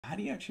how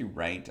do you actually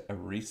write a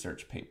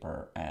research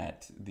paper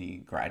at the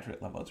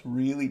graduate level? It's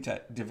really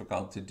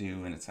difficult to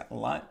do, and it's a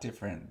lot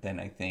different than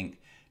I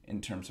think in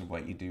terms of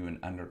what you do in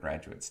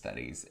undergraduate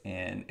studies.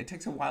 And it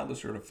takes a while to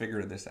sort of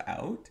figure this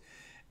out.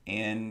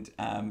 And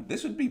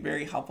this would be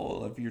very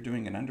helpful if you're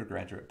doing an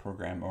undergraduate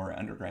program or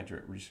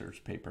undergraduate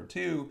research paper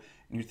too,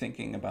 and you're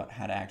thinking about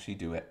how to actually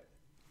do it.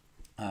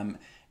 And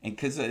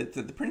because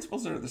the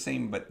principles are the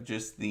same, but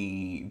just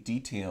the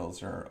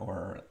details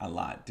are a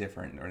lot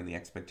different, or the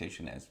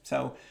expectation is.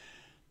 So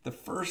the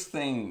first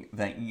thing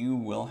that you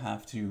will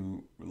have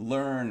to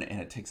learn, and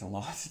it takes a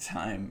lot of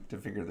time to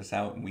figure this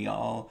out, and we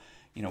all,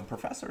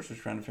 professors are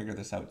trying to figure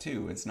this out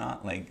too. It's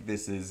not like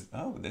this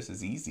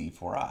is easy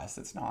for us.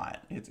 It's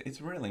not.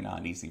 It's really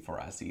not easy for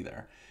us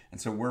either.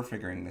 And so we're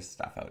figuring this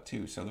stuff out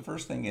too. So the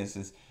first thing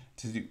is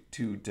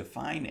to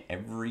define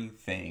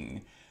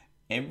everything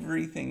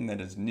that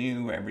is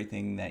new,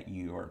 everything that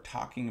you are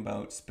talking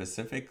about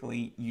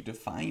specifically, you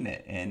define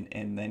it,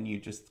 and then you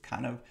just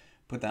kind of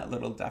put that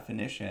little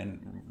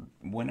definition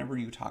whenever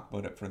you talk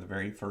about it for the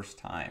very first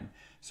time.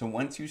 So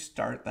once you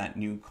start that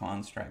new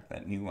construct,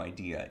 that new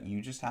idea,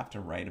 you just have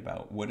to write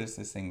about what is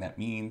this thing that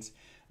means,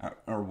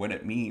 or what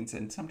it means.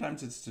 And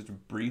sometimes it's just a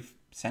brief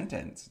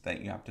sentence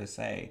that you have to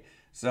say,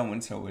 so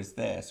and so is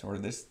this, or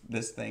this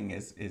thing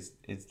is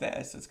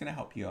this. It's going to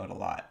help you out a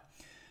lot.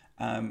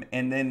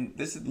 And then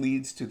this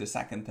leads to the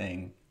second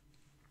thing,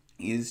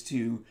 is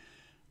to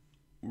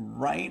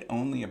write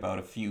only about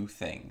a few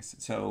things.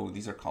 So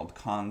these are called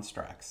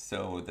constructs.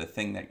 So the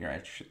thing that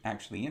you're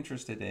actually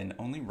interested in,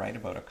 only write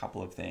about a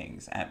couple of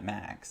things at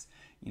max.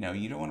 You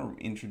don't want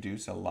to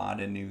introduce a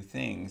lot of new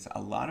things.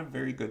 A lot of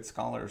very good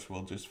scholars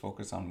will just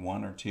focus on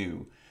one or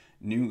two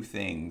new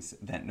things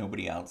that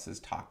nobody else has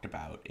talked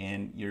about.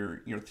 And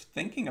you're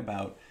thinking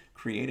about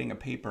creating a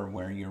paper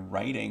where you're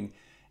writing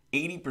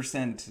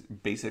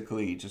 80%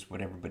 basically just what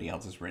everybody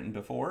else has written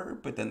before,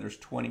 but then there's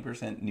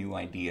 20% new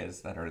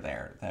ideas that are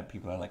there that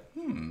people are like,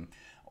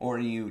 Or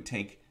you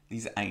take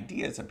these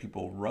ideas that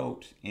people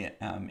wrote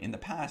in the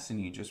past, and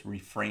you just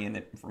reframe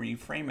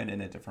it in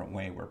a different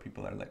way where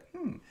people are like,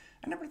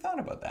 I never thought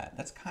about that.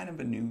 That's kind of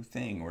a new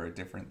thing or a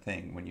different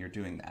thing when you're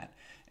doing that.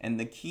 And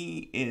the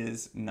key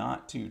is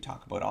not to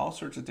talk about all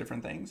sorts of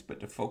different things, but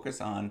to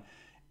focus on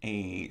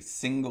a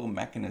single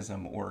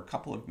mechanism or a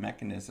couple of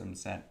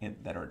mechanisms that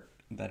are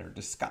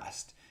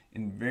discussed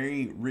in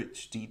very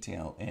rich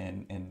detail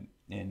and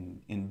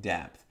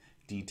in-depth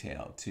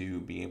detail to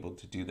be able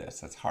to do this.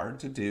 That's hard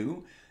to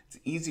do. It's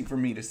easy for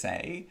me to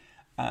say,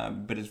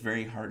 but it's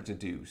very hard to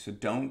do. So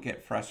don't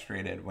get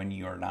frustrated when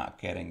you are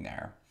not getting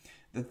there.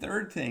 The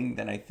third thing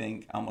that I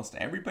think almost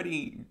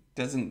everybody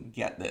doesn't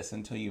get this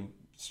until you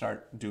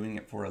start doing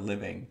it for a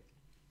living.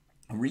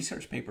 A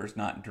research paper is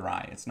not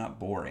dry. It's not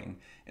boring.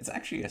 It's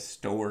actually a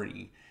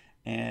story,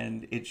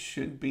 and it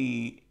should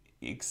be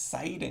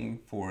exciting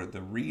for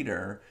the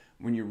reader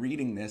when you're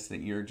reading this,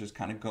 that you're just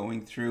kind of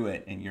going through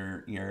it and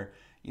you're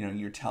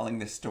telling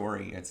the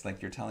story. It's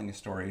like you're telling a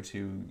story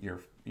to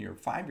your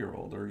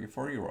 5-year-old or your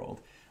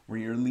 4-year-old, where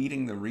you're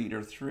leading the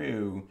reader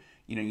through.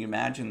 You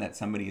imagine that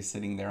somebody is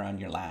sitting there on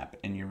your lap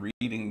and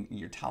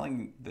you're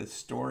telling the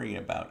story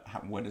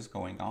about what is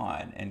going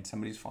on, and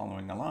somebody's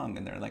following along,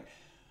 and they're like,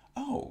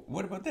 oh,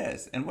 what about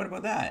this? And what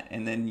about that?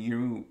 And then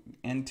you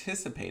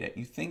anticipate it.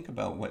 You think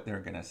about what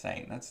they're going to say.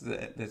 And that's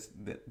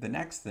the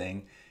next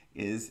thing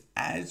is,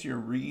 as you're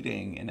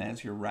reading and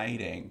as you're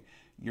writing,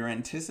 you're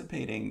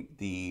anticipating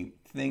the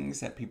things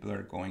that people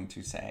are going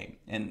to say.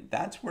 And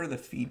that's where the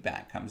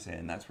feedback comes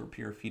in. That's where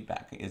peer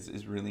feedback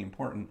is really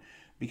important,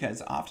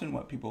 because often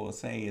what people will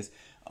say is,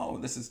 oh,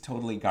 this is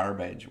totally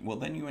garbage. Well,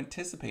 then you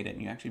anticipate it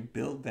and you actually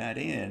build that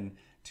in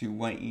to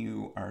what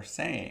you are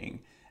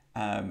saying.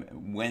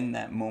 When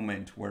that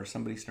moment where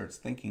somebody starts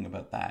thinking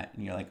about that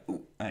and you're like,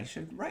 ooh, I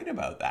should write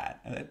about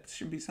that. That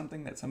should be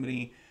something that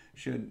somebody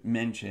should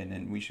mention,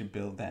 and we should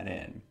build that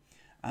in.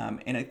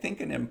 And I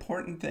think an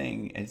important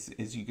thing,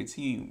 as you can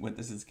see what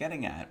this is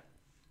getting at,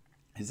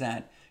 is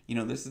that,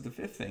 this is the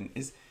fifth thing,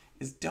 is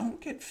don't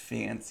get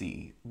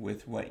fancy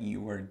with what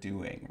you are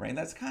doing, right?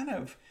 That's kind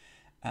of,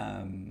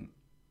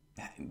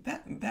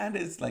 that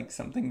is like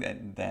something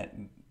that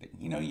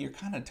you're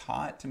kind of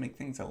taught to make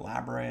things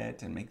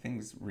elaborate and make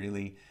things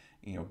really,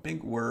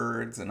 big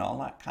words and all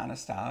that kind of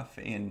stuff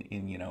in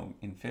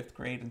 5th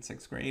grade and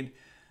 6th grade.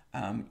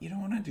 You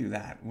don't want to do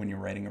that when you're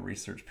writing a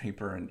research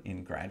paper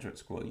in graduate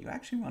school. You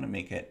actually want to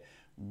make it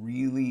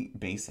really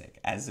basic,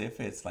 as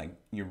if it's like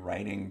you're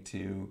writing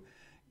to,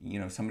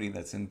 somebody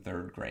that's in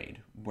 3rd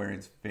grade, where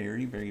it's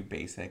very, very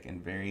basic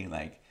and very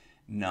like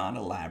not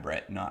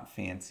elaborate, not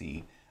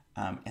fancy.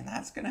 And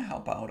that's going to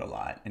help out a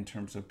lot in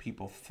terms of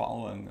people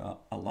following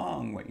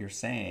along what you're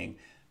saying.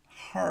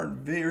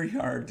 Very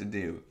hard to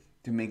do,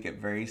 to make it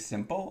very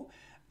simple,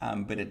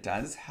 but it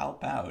does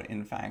help out.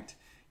 In fact,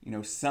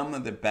 some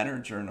of the better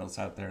journals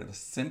out there, the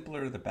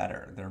simpler the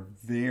better. They're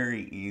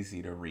very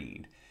easy to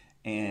read.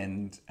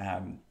 And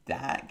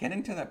that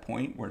getting to that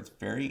point where it's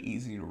very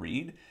easy to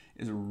read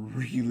is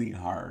really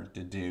hard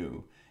to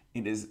do.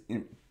 It is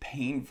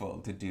painful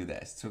to do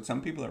this. So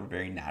some people are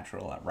very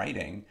natural at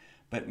writing,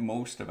 but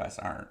most of us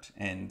aren't.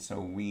 And so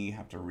we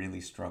have to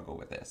really struggle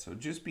with this. So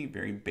just be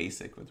very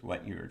basic with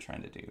what you're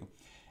trying to do.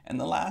 And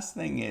the last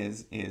thing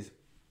is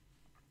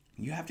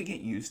you have to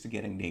get used to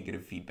getting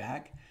negative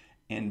feedback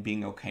and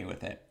being okay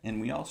with it. And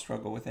we all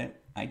struggle with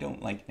it. I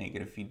don't like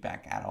negative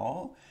feedback at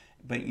all,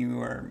 but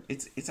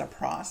it's a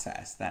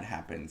process that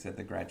happens at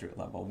the graduate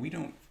level. You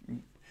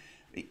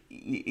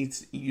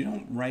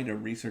don't write a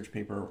research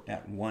paper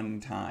at one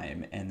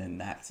time and then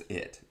that's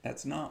it.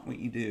 That's not what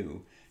you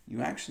do.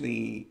 You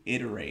actually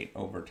iterate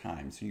over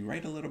time. So you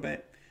write a little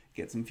bit,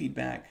 get some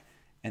feedback,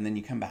 and then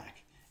you come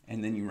back.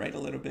 And then you write a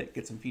little bit,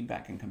 get some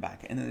feedback, and come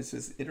back. And then it's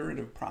this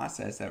iterative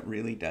process that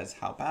really does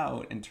help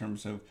out in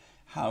terms of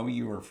how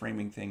you are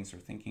framing things or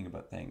thinking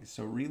about things.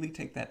 So really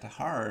take that to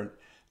heart,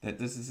 that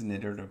this is an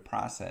iterative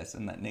process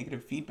and that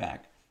negative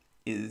feedback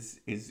is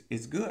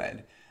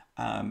good.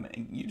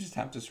 You just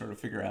have to sort of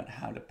figure out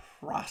how to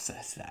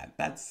process that.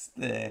 That's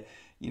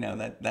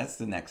that's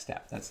the next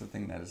step. That's the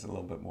thing that is a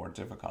little bit more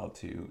difficult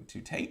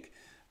to take,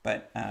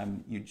 but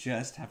you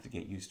just have to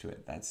get used to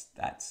it.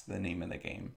 That's the name of the game.